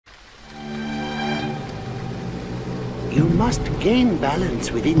You must gain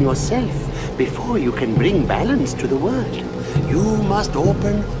balance within yourself before you can bring balance to the world. You must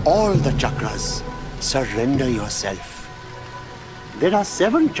open all the chakras. Surrender yourself. There are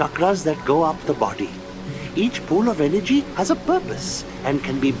 7 chakras that go up the body. Each pool of energy has a purpose and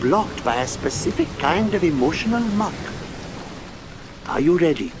can be blocked by a specific kind of emotional muck. Are you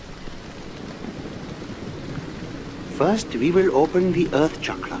ready? First, we will open the Earth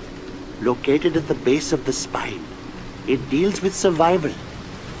Chakra, located at the base of the spine. It deals with survival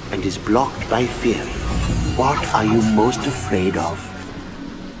and is blocked by fear. What are you most afraid of?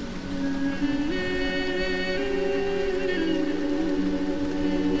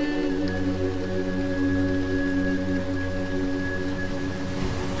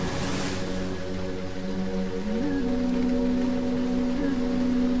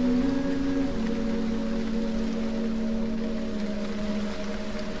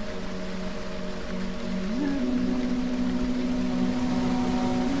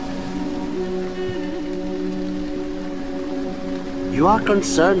 You are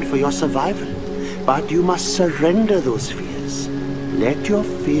concerned for your survival, but you must surrender those fears. Let your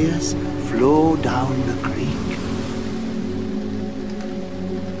fears flow down the creek.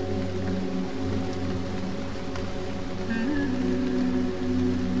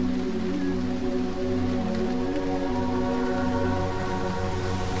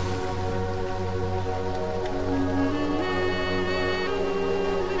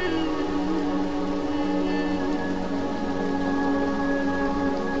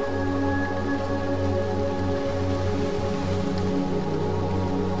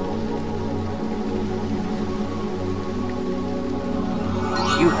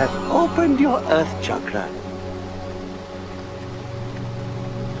 You have opened your Earth Chakra.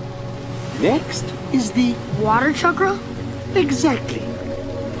 Next is the Water Chakra? Exactly.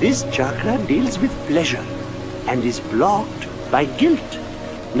 This chakra deals with pleasure and is blocked by guilt.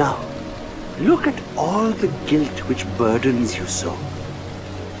 Now, look at all the guilt which burdens you so.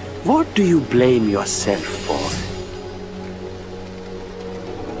 What do you blame yourself for?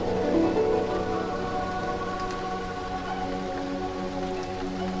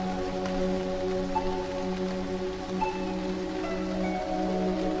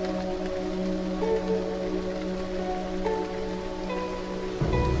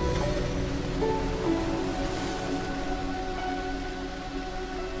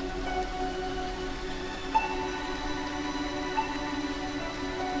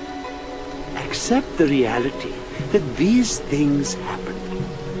 Accept the reality that these things happen,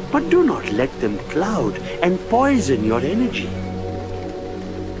 but do not let them cloud and poison your energy.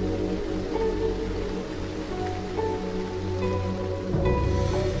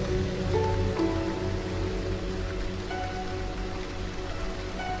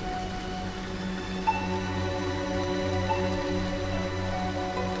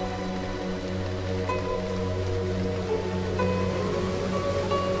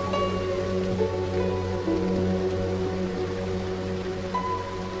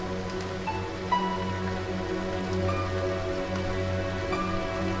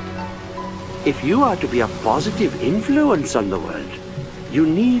 If you are to be a positive influence on the world, you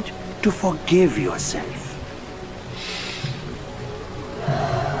need to forgive yourself.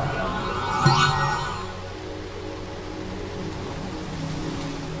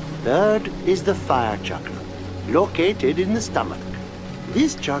 Third is the Fire Chakra, located in the stomach.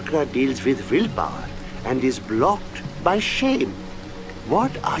 This chakra deals with willpower and is blocked by shame.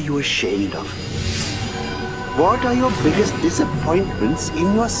 What are you ashamed of? What are your biggest disappointments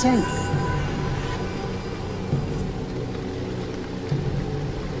in yourself?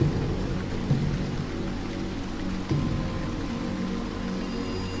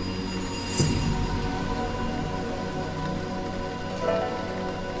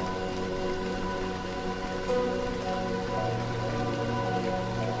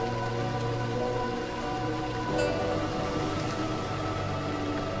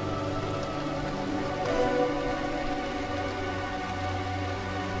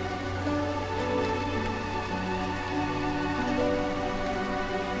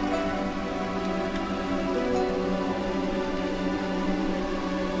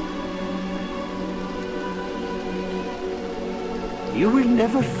 You will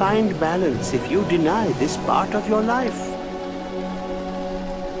never find balance if you deny this part of your life.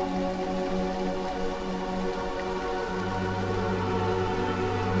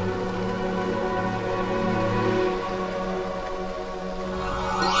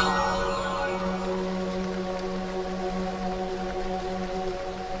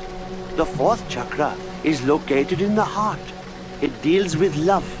 The fourth chakra is located in the heart. It deals with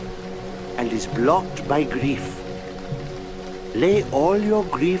love and is blocked by grief. Lay all your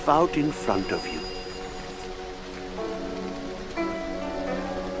grief out in front of you.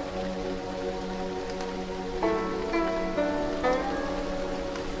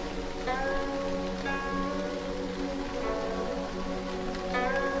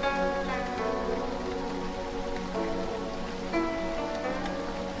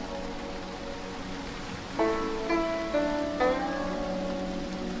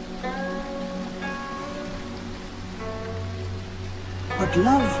 But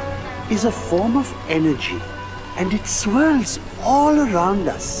love is a form of energy, and it swirls all around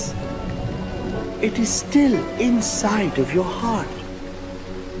us. It is still inside of your heart.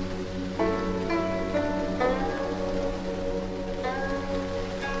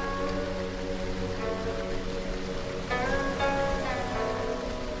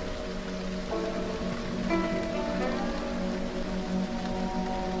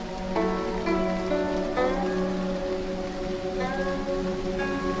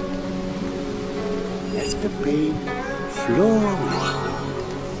 Let the pain flow away.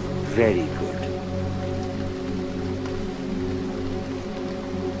 Very good.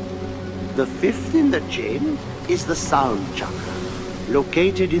 The fifth in the chain is the sound chakra,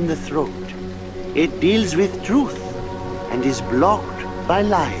 located in the throat. It deals with truth and is blocked by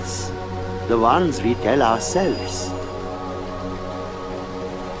lies, the ones we tell ourselves.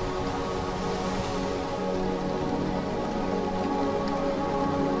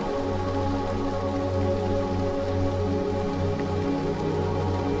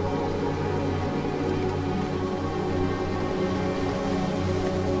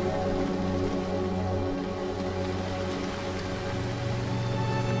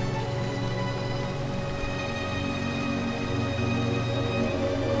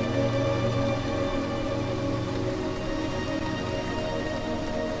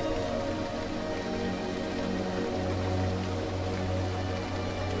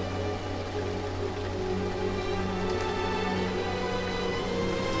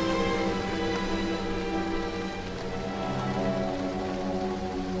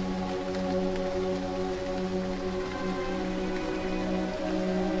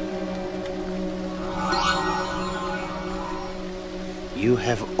 You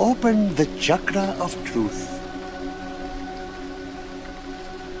have opened the chakra of truth.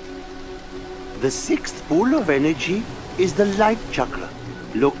 The sixth pool of energy is the light chakra,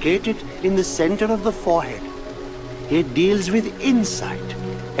 located in the center of the forehead. It deals with insight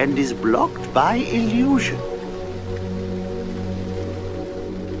and is blocked by illusion.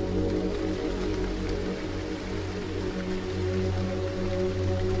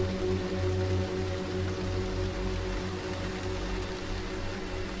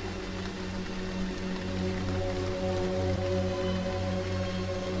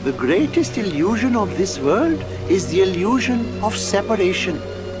 The greatest illusion of this world is the illusion of separation.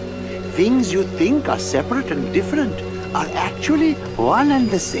 Things you think are separate and different are actually one and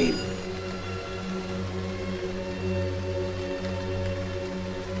the same.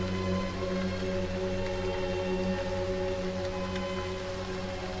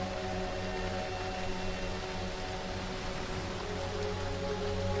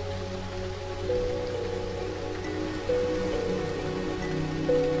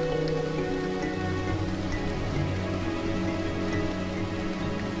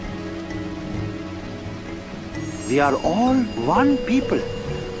 We are all one people,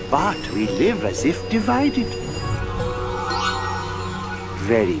 but we live as if divided.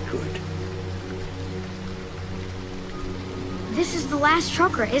 Very good. This is the last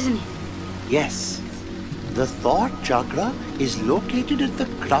chakra, isn't it? Yes. The thought chakra is located at the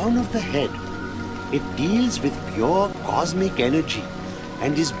crown of the head. It deals with pure cosmic energy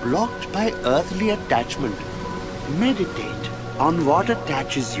and is blocked by earthly attachment. Meditate on what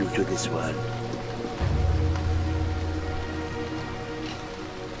attaches you to this world.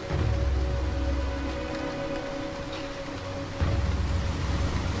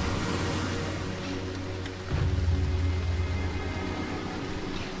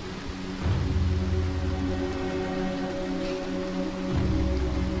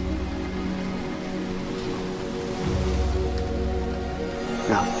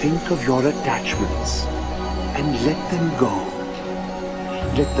 Now think of your attachments and let them go.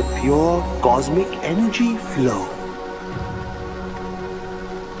 Let the pure cosmic energy flow.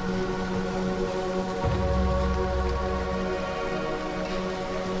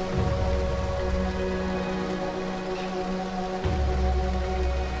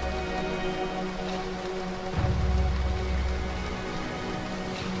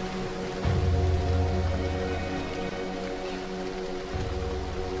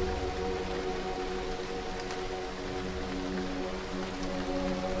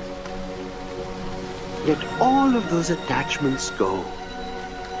 let all of those attachments go.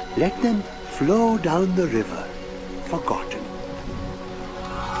 Let them flow down the river, forgotten.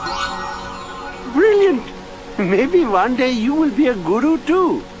 Brilliant! Maybe one day you will be a guru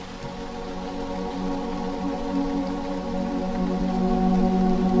too.